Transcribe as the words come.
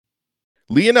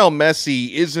Lionel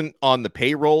Messi isn't on the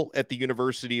payroll at the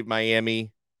University of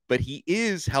Miami, but he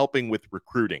is helping with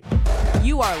recruiting.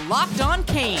 You are Locked On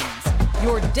Canes,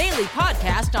 your daily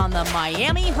podcast on the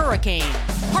Miami Hurricanes,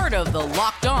 part of the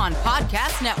Locked On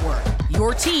Podcast Network,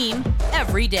 your team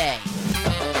every day.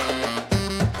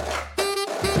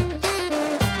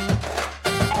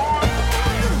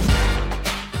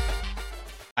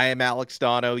 I am Alex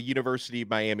Dono, University of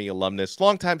Miami alumnus,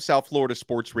 longtime South Florida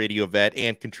sports radio vet,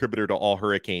 and contributor to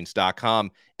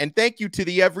allhurricanes.com. And thank you to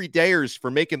the everydayers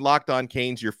for making Locked On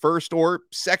Canes your first or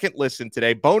second listen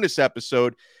today. Bonus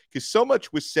episode, because so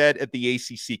much was said at the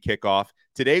ACC kickoff.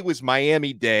 Today was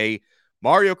Miami Day.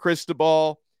 Mario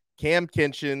Cristobal, Cam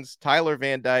Kinchins, Tyler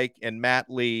Van Dyke, and Matt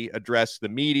Lee addressed the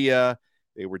media.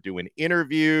 They were doing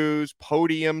interviews,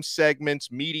 podium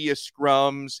segments, media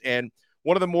scrums, and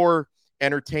one of the more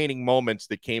entertaining moments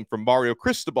that came from Mario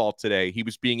Cristobal today. He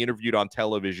was being interviewed on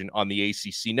television on the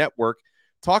ACC network.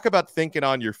 Talk about thinking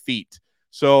on your feet.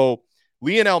 So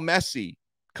Lionel Messi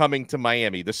coming to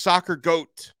Miami, the soccer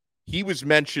GOAT, he was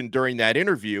mentioned during that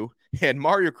interview. And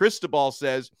Mario Cristobal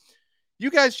says,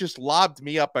 you guys just lobbed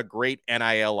me up a great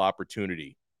NIL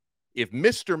opportunity. If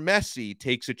Mr. Messi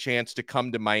takes a chance to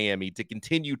come to Miami to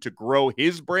continue to grow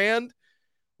his brand,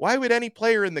 why would any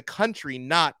player in the country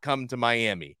not come to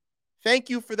Miami?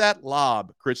 Thank you for that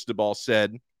lob, Cristobal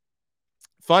said.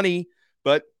 Funny,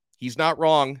 but he's not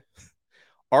wrong.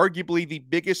 Arguably the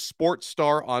biggest sports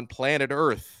star on planet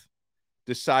Earth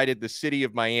decided the city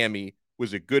of Miami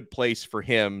was a good place for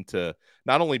him to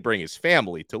not only bring his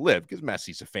family to live, because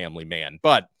Messi's a family man,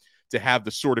 but to have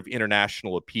the sort of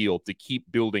international appeal to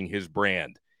keep building his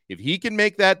brand. If he can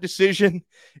make that decision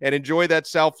and enjoy that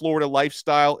South Florida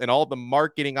lifestyle and all the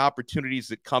marketing opportunities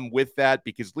that come with that,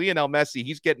 because Lionel Messi,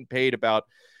 he's getting paid about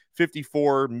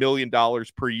 $54 million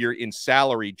per year in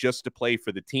salary just to play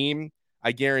for the team.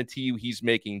 I guarantee you he's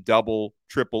making double,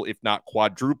 triple, if not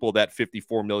quadruple that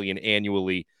 $54 million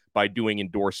annually by doing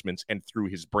endorsements and through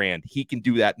his brand. He can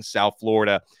do that in South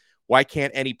Florida. Why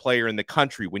can't any player in the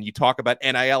country, when you talk about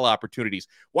NIL opportunities,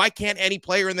 why can't any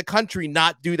player in the country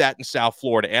not do that in South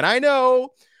Florida? And I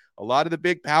know a lot of the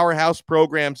big powerhouse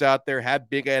programs out there have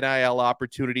big NIL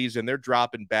opportunities and they're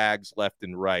dropping bags left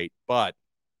and right. But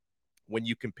when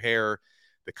you compare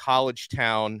the college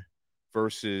town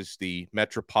versus the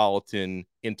metropolitan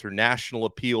international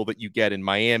appeal that you get in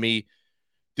Miami,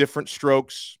 different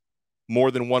strokes,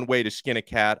 more than one way to skin a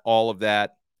cat, all of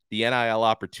that. The NIL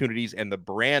opportunities and the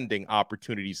branding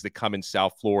opportunities that come in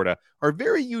South Florida are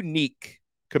very unique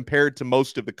compared to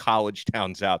most of the college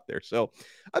towns out there. So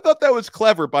I thought that was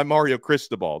clever by Mario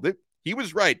Cristobal. He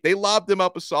was right. They lobbed him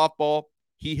up a softball.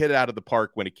 He hit it out of the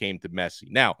park when it came to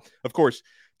Messi. Now, of course,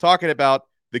 talking about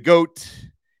the GOAT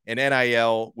and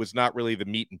NIL was not really the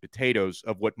meat and potatoes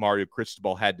of what Mario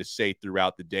Cristobal had to say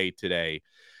throughout the day today.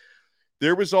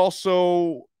 There was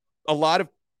also a lot of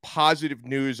positive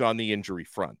news on the injury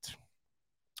front.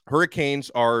 Hurricanes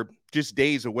are just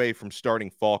days away from starting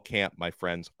fall camp, my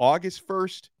friends. August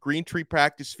 1st, Green Tree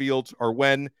practice fields are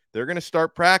when they're going to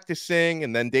start practicing,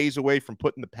 and then days away from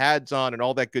putting the pads on and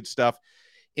all that good stuff.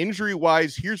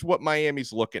 Injury-wise, here's what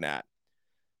Miami's looking at.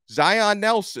 Zion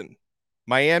Nelson,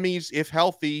 Miami's, if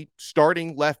healthy,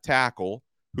 starting left tackle,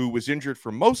 who was injured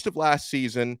for most of last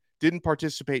season, didn't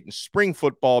participate in spring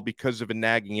football because of a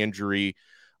nagging injury.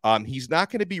 He's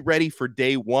not going to be ready for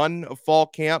day one of fall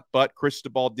camp, but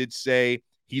Cristobal did say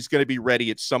he's going to be ready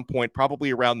at some point,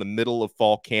 probably around the middle of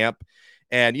fall camp.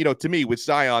 And, you know, to me, with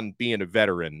Zion being a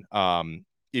veteran,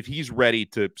 if he's ready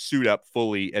to suit up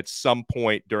fully at some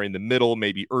point during the middle,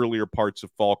 maybe earlier parts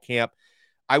of fall camp,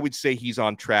 I would say he's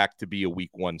on track to be a week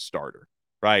one starter,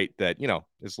 right? That, you know,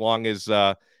 as long as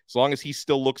he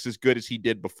still looks as good as he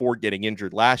did before getting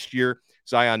injured last year,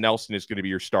 Zion Nelson is going to be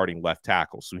your starting left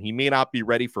tackle. So he may not be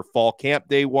ready for fall camp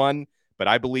day one, but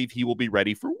I believe he will be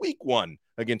ready for week one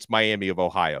against Miami of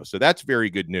Ohio. So that's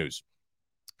very good news.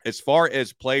 As far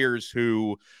as players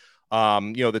who,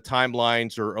 the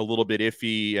timelines are a little bit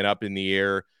iffy and up in the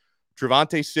air,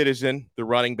 Trevante Citizen, the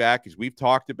running back, as we've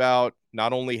talked about,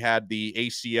 not only had the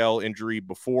ACL injury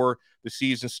before the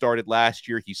season started last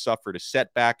year, he suffered a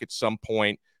setback at some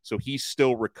point, so he's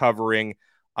still recovering.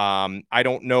 I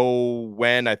don't know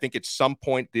when. I think at some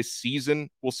point this season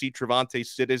we'll see Trevante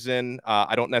Citizen.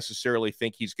 I don't necessarily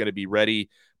think he's going to be ready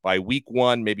by week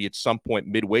one. Maybe at some point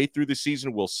midway through the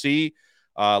season, we'll see.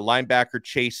 Linebacker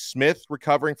Chase Smith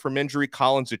recovering from injury.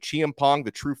 Collins Achiampong,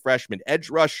 the true freshman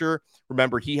edge rusher.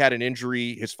 Remember, he had an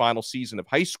injury his final season of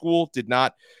high school.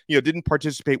 Didn't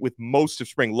participate with most of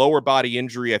spring. Lower body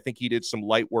injury. I think he did some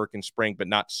light work in spring, but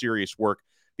not serious work.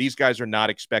 These guys are not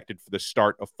expected for the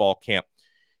start of fall camp.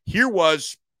 Here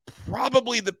was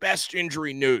probably the best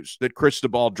injury news that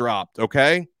Cristobal dropped,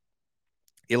 okay?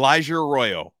 Elijah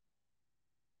Arroyo,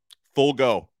 full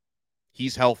go.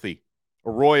 He's healthy.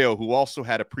 Arroyo, who also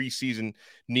had a preseason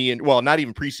knee, well, not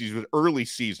even preseason, but early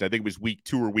season, I think it was week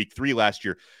 2 or week 3 last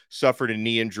year, suffered a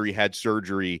knee injury, had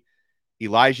surgery.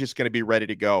 Elijah's going to be ready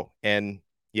to go. And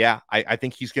yeah, I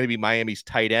think he's going to be Miami's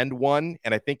tight end one.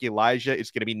 And I think Elijah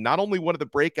is going to be not only one of the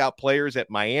breakout players at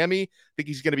Miami, I think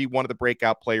he's going to be one of the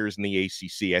breakout players in the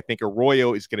ACC. I think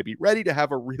Arroyo is going to be ready to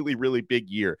have a really, really big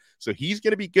year. So he's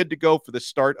going to be good to go for the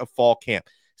start of fall camp.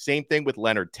 Same thing with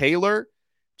Leonard Taylor,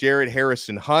 Jared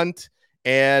Harrison Hunt,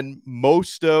 and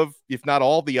most of, if not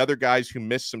all, the other guys who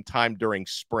missed some time during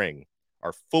spring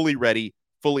are fully ready,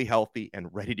 fully healthy,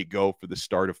 and ready to go for the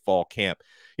start of fall camp.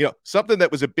 You know, something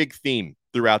that was a big theme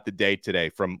throughout the day today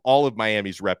from all of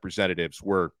Miami's representatives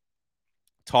were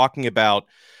talking about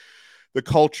the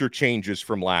culture changes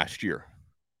from last year.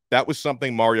 That was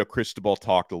something Mario Cristobal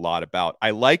talked a lot about. I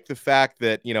like the fact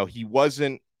that, you know, he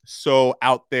wasn't so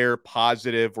out there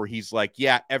positive where he's like,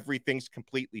 yeah, everything's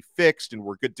completely fixed and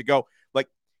we're good to go. Like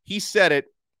he said it,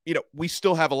 you know, we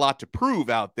still have a lot to prove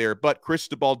out there, but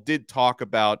Cristobal did talk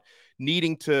about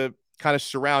needing to kind of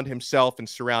surround himself and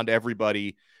surround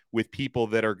everybody with people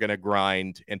that are going to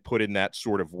grind and put in that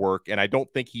sort of work. And I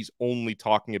don't think he's only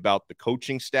talking about the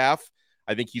coaching staff.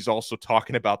 I think he's also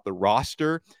talking about the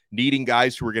roster, needing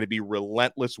guys who are going to be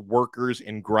relentless workers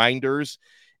and grinders.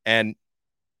 And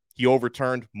he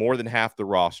overturned more than half the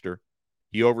roster.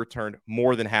 He overturned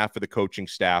more than half of the coaching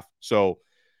staff. So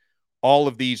all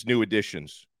of these new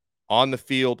additions on the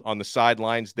field, on the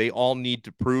sidelines, they all need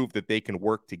to prove that they can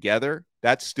work together.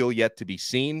 That's still yet to be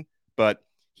seen. But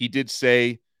he did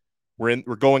say we're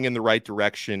going in the right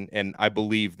direction, and I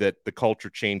believe that the culture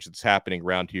change that's happening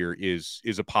around here is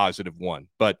a positive one.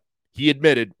 But he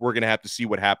admitted we're going to have to see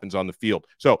what happens on the field.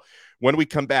 So when we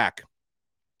come back,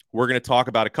 we're going to talk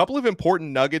about a couple of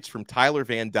important nuggets from Tyler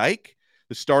Van Dyke,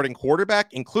 the starting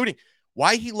quarterback, including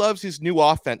why he loves his new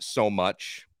offense so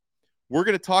much. We're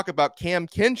going to talk about Cam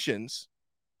Kinchins,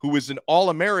 who was an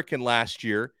All-American last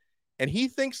year, and he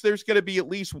thinks there's going to be at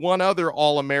least one other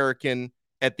All-American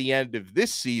at the end of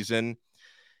this season.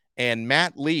 And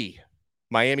Matt Lee,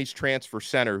 Miami's transfer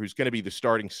center, who's going to be the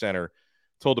starting center,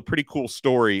 told a pretty cool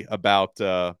story about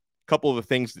a couple of the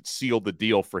things that sealed the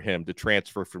deal for him to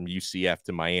transfer from UCF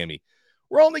to Miami.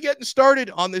 We're only getting started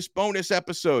on this bonus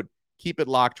episode. Keep it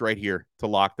locked right here to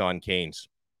Locked On Canes.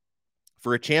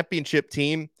 For a championship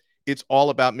team, it's all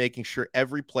about making sure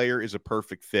every player is a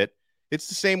perfect fit. It's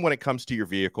the same when it comes to your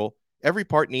vehicle. Every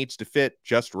part needs to fit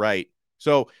just right.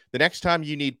 So the next time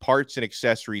you need parts and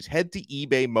accessories, head to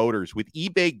eBay Motors. With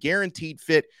eBay Guaranteed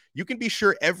Fit, you can be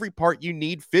sure every part you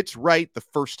need fits right the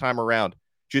first time around.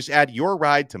 Just add your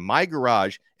ride to My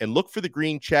Garage and look for the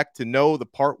green check to know the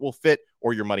part will fit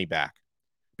or your money back.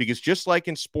 Because just like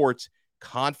in sports,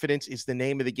 confidence is the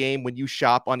name of the game when you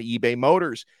shop on eBay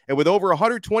Motors. And with over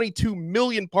 122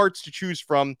 million parts to choose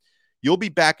from, you'll be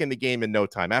back in the game in no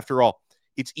time. After all,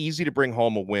 it's easy to bring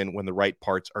home a win when the right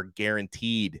parts are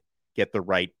guaranteed. Get the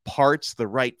right parts, the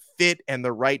right fit, and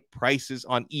the right prices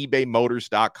on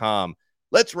ebaymotors.com.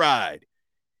 Let's ride.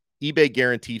 eBay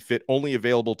Guaranteed Fit only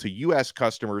available to U.S.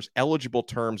 customers. Eligible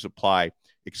terms apply.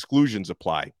 Exclusions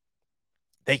apply.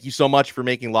 Thank you so much for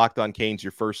making Locked On Canes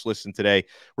your first listen today.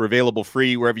 We're available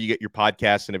free wherever you get your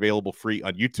podcasts and available free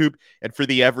on YouTube. And for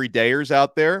the everydayers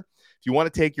out there, if you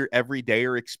want to take your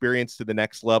everydayer experience to the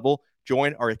next level,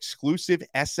 join our exclusive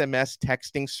SMS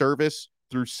texting service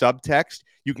through Subtext.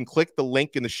 You can click the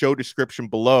link in the show description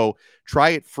below. Try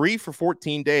it free for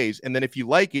 14 days. And then if you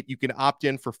like it, you can opt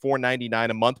in for $4.99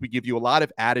 a month. We give you a lot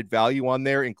of added value on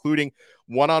there, including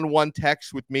one-on-one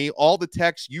texts with me. All the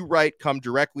texts you write come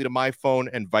directly to my phone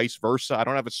and vice versa. I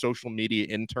don't have a social media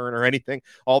intern or anything.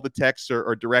 All the texts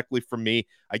are directly from me.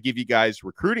 I give you guys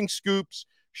recruiting scoops,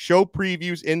 show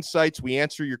previews, insights. We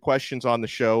answer your questions on the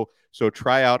show. So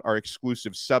try out our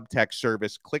exclusive Subtext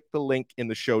service. Click the link in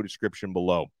the show description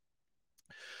below.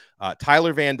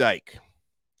 Tyler Van Dyke,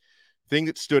 thing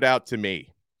that stood out to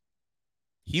me,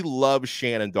 he loves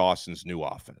Shannon Dawson's new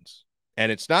offense.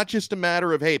 And it's not just a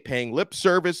matter of, hey, paying lip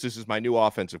service. This is my new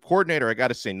offensive coordinator. I got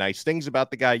to say nice things about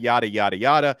the guy, yada, yada,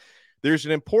 yada. There's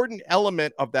an important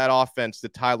element of that offense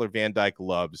that Tyler Van Dyke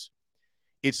loves.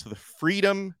 It's the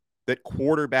freedom that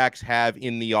quarterbacks have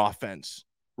in the offense,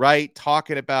 right?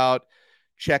 Talking about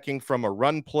checking from a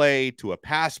run play to a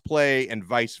pass play and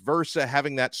vice versa,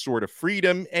 having that sort of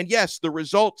freedom. And yes, the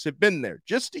results have been there.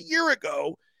 Just a year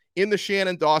ago in the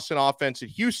Shannon Dawson offense at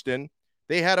Houston,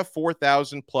 they had a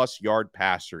 4,000-plus yard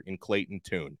passer in Clayton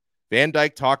Tune. Van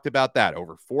Dyke talked about that,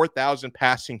 over 4,000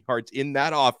 passing yards in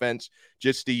that offense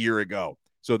just a year ago.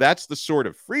 So that's the sort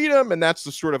of freedom and that's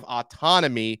the sort of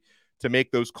autonomy to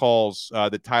make those calls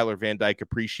that Tyler Van Dyke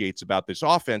appreciates about this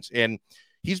offense. And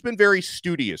he's been very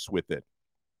studious with it.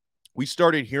 We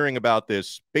started hearing about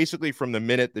this basically from the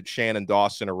minute that Shannon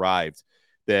Dawson arrived,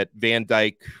 that Van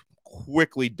Dyke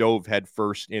quickly dove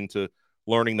headfirst into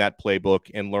learning that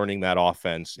playbook and learning that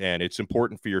offense. And it's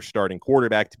important for your starting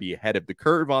quarterback to be ahead of the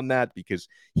curve on that because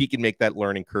he can make that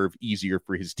learning curve easier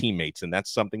for his teammates. And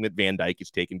that's something that Van Dyke is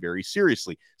taken very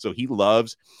seriously. So he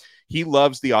loves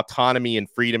the autonomy and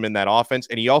freedom in that offense.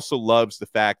 And he also loves the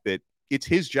fact that it's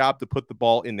his job to put the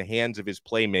ball in the hands of his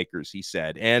playmakers, he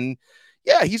said. And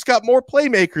yeah, he's got more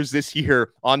playmakers this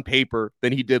year on paper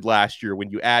than he did last year. When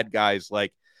you add guys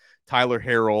like Tyler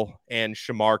Harrell and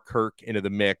Shamar Kirk into the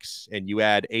mix, and you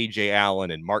add A.J. Allen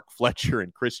and Mark Fletcher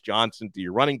and Chris Johnson to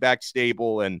your running back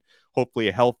stable, and hopefully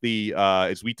a healthy,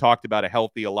 as we talked about, a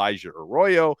healthy Elijah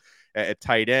Arroyo at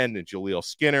tight end, and Jaleel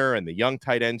Skinner, and the young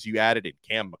tight ends you added, and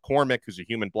Cam McCormick, who's a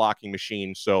human blocking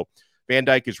machine. So Van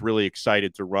Dyke is really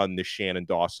excited to run this Shannon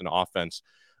Dawson offense.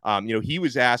 He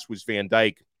was asked, was Van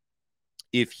Dyke,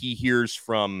 if he hears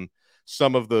from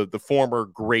some of the former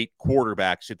great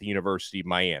quarterbacks at the University of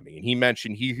Miami. And he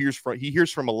mentioned he hears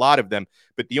from a lot of them,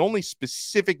 but the only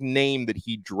specific name that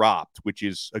he dropped, which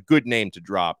is a good name to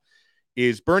drop,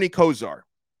 is Bernie Kosar.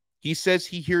 He says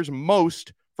he hears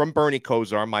most from Bernie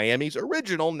Kosar, Miami's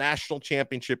original national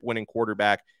championship winning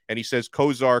quarterback. And he says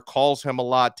Kosar calls him a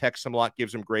lot, texts him a lot,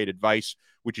 gives him great advice,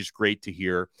 which is great to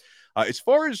hear. As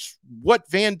far as what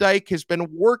Van Dyke has been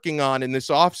working on in this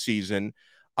offseason,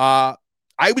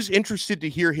 I was interested to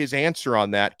hear his answer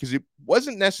on that because it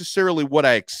wasn't necessarily what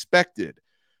I expected.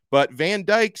 But Van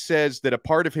Dyke says that a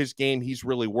part of his game he's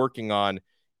really working on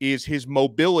is his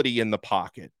mobility in the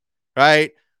pocket,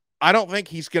 right? I don't think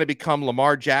he's going to become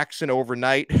Lamar Jackson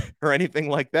overnight or anything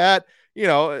like that.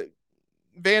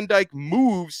 Van Dyke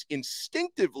moves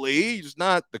instinctively. He's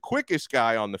not the quickest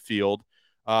guy on the field.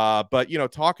 But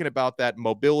talking about that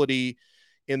mobility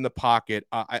in the pocket,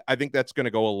 I think that's going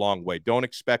to go a long way. Don't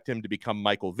expect him to become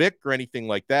Michael Vick or anything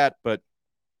like that. But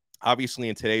obviously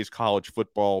in today's college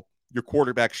football, your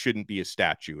quarterback shouldn't be a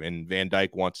statue. And Van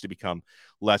Dyke wants to become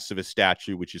less of a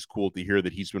statue, which is cool to hear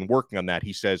that he's been working on that.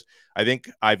 He says, I think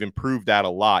I've improved that a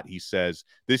lot. He says,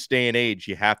 this day and age,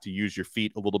 you have to use your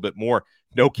feet a little bit more.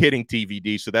 No kidding,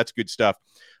 TVD. So that's good stuff.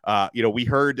 We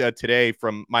heard today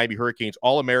from Miami Hurricanes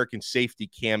All-American safety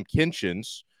Cam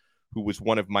Kinchens, who was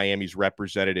one of Miami's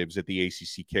representatives at the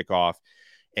ACC kickoff.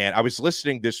 And I was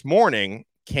listening this morning.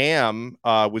 Cam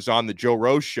was on the Joe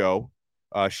Rose show.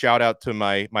 Shout out to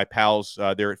my pals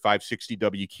there at 560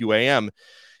 WQAM.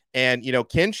 And,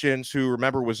 Kinchens, who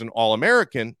remember was an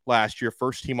All-American last year,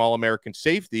 first team All-American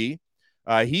safety,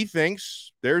 he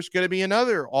thinks there's going to be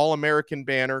another All-American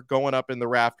banner going up in the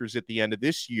rafters at the end of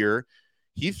this year.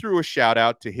 He threw a shout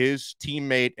out to his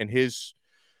teammate and his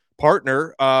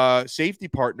partner, safety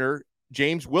partner,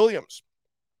 James Williams.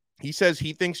 He says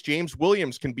he thinks James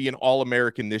Williams can be an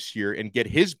All-American this year and get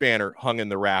his banner hung in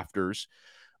the rafters.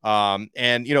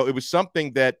 It was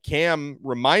something that Cam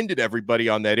reminded everybody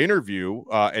on that interview,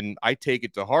 and I take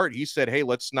it to heart. He said, hey,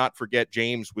 let's not forget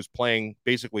James was playing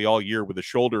basically all year with a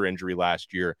shoulder injury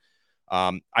last year.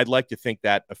 I'd like to think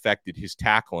that affected his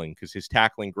tackling because his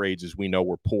tackling grades, as we know,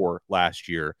 were poor last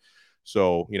year.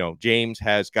 So, James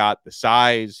has got the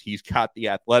size, he's got the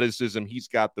athleticism, he's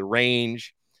got the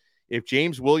range. If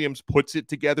James Williams puts it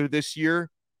together this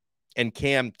year, and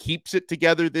Cam keeps it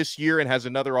together this year and has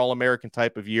another All-American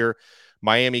type of year,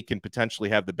 Miami can potentially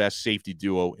have the best safety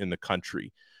duo in the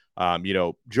country.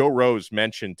 Joe Rose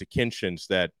mentioned to Kinchens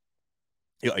that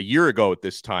a year ago at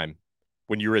this time,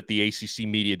 when you were at the ACC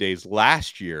Media Days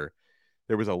last year,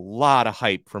 there was a lot of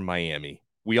hype from Miami.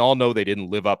 We all know they didn't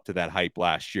live up to that hype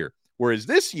last year. Whereas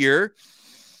this year,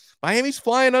 Miami's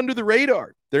flying under the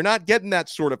radar. They're not getting that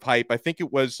sort of hype. I think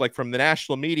it was like from the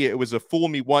national media, it was a fool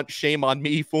me once, shame on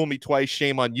me, fool me twice,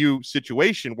 shame on you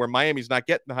situation where Miami's not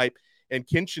getting the hype. And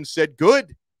Kinchens said,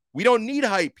 good, we don't need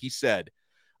hype, he said.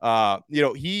 He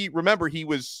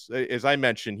was, as I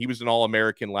mentioned, he was an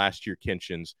All-American last year,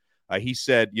 Kinchens. He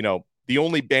said, the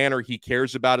only banner he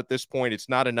cares about at this point, it's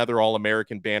not another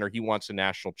All-American banner. He wants a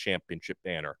national championship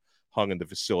banner hung in the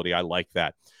facility. I like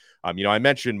that. I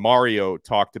mentioned Mario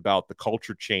talked about the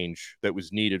culture change that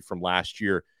was needed from last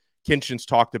year. Kinchens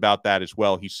talked about that as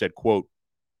well. He said, quote,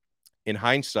 in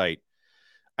hindsight,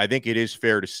 I think it is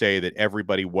fair to say that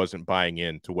everybody wasn't buying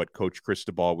into what Coach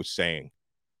Cristobal was saying.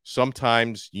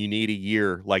 Sometimes you need a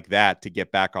year like that to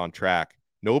get back on track.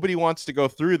 Nobody wants to go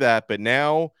through that, but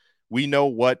now we know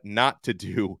what not to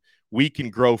do We can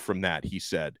grow from that, he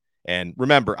said. And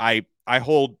remember, I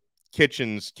hold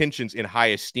Kitchens in high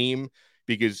esteem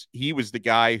because he was the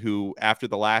guy who, after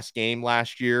the last game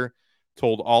last year,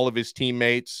 told all of his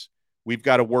teammates, we've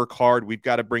got to work hard. We've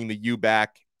got to bring the U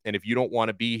back. And if you don't want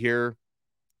to be here,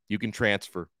 you can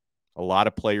transfer. A lot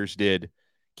of players did.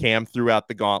 Cam threw out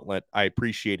the gauntlet. I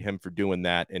appreciate him for doing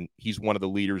that. And he's one of the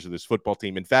leaders of this football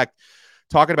team. In fact,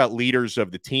 talking about leaders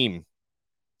of the team,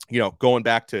 going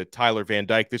back to Tyler Van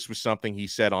Dyke, this was something he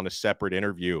said on a separate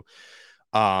interview.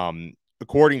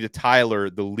 According to Tyler,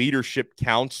 the leadership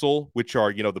council, which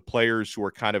are, the players who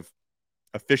are kind of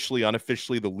officially,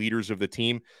 unofficially the leaders of the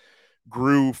team,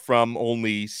 grew from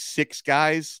only 6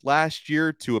 guys last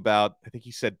year to about, I think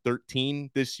he said 13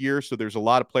 this year. So there's a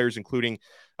lot of players, including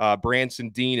Branson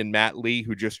Dean and Matt Lee,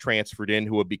 who just transferred in,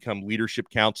 who have become leadership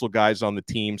council guys on the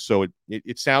team. So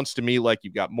it sounds to me like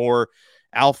you've got more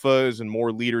alphas and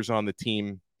more leaders on the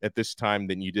team at this time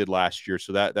than you did last year.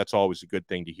 So that's always a good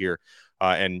thing to hear.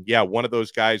 And yeah, one of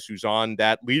those guys who's on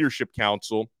that leadership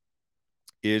council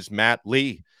is Matt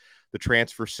Lee, the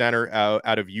transfer center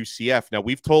out of UCF. Now,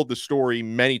 we've told the story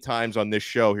many times on this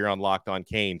show here on Locked On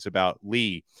Canes about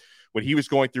Lee. When he was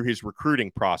going through his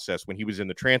recruiting process, when he was in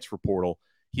the transfer portal,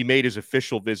 he made his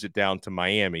official visit down to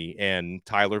Miami. And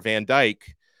Tyler Van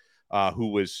Dyke, who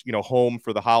was, home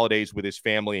for the holidays with his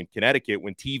family in Connecticut,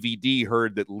 when TVD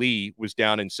heard that Lee was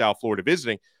down in South Florida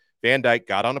visiting, Van Dyke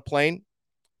got on a plane,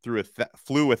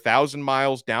 flew 1,000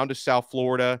 miles down to South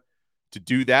Florida to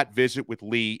do that visit with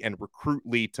Lee and recruit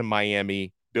Lee to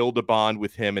Miami, build a bond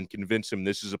with him, and convince him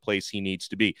this is a place he needs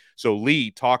to be. So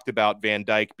Lee talked about Van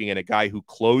Dyke being a guy who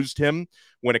closed him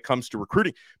when it comes to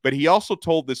recruiting, but he also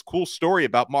told this cool story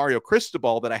about Mario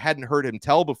Cristobal that I hadn't heard him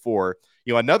tell before.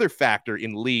 Another factor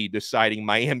in Lee deciding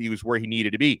Miami was where he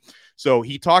needed to be. So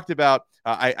he talked about,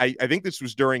 I think this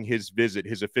was during his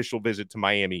official visit to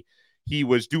Miami. He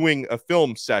was doing a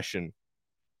film session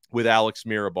with Alex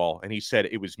Mirabal, and he said,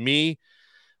 it was me,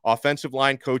 offensive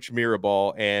line coach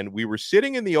Mirabal, and we were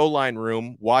sitting in the O-line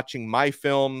room watching my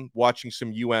film, watching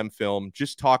some film,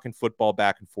 just talking football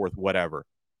back and forth, whatever.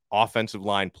 Offensive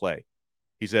line play.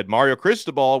 He said Mario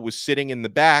Cristobal was sitting in the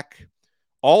back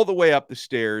all the way up the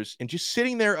stairs and just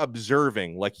sitting there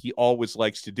observing, like he always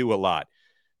likes to do a lot.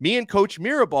 Me and Coach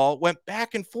Mirabal went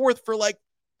back and forth for like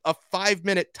a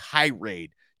 5-minute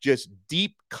tirade, just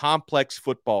deep, complex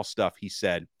football stuff, he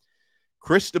said.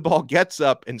 Cristobal gets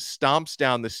up and stomps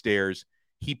down the stairs.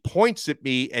 He points at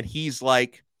me and he's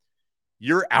like,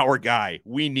 you're our guy.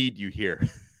 We need you here.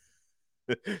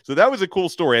 So that was a cool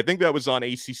story. I think that was on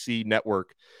ACC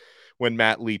Network when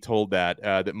Matt Lee told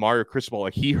that Mario Cristobal,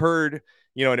 he heard,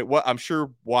 I'm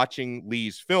sure watching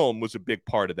Lee's film was a big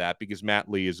part of that because Matt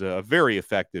Lee is a very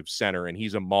effective center and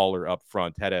he's a mauler up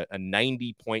front, had a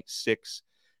 90.6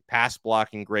 pass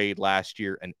blocking grade last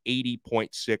year, an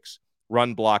 80.6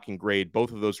 run blocking grade.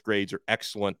 Both of those grades are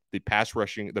excellent. The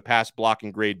pass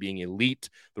blocking grade being elite,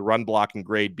 the run blocking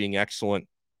grade being excellent.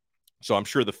 So I'm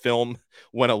sure the film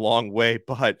went a long way,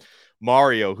 but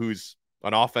Mario, who's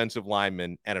an offensive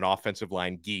lineman and an offensive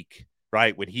line geek,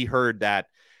 right? When he heard that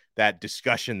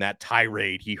discussion, that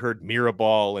tirade, he heard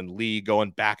Mirabal and Lee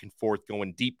going back and forth,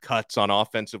 going deep cuts on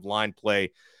offensive line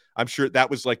play. I'm sure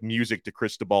that was like music to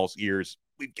Cristobal's ears.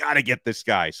 We've got to get this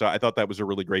guy. So I thought that was a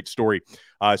really great story.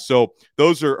 So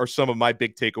those are some of my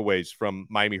big takeaways from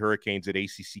Miami Hurricanes at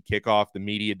ACC kickoff, the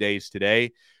media days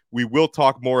today. We will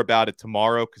talk more about it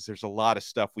tomorrow because there's a lot of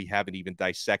stuff we haven't even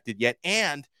dissected yet.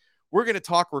 And we're going to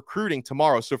talk recruiting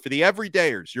tomorrow. So for the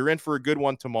everydayers, you're in for a good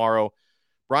one tomorrow.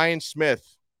 Brian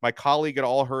Smith, my colleague at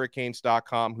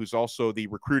allhurricanes.com, who's also the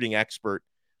recruiting expert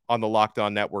on the Locked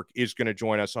On Network, is going to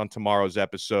join us on tomorrow's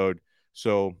episode.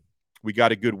 So we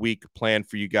got a good week planned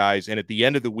for you guys. And at the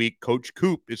end of the week, Coach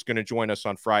Coop is going to join us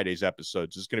on Friday's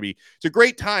episodes. It's a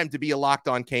great time to be a Locked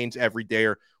On Canes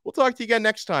everydayer. We'll talk to you again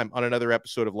next time on another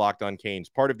episode of Locked On Canes,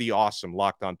 part of the awesome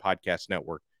Locked On Podcast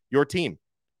Network, your team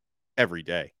every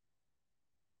day.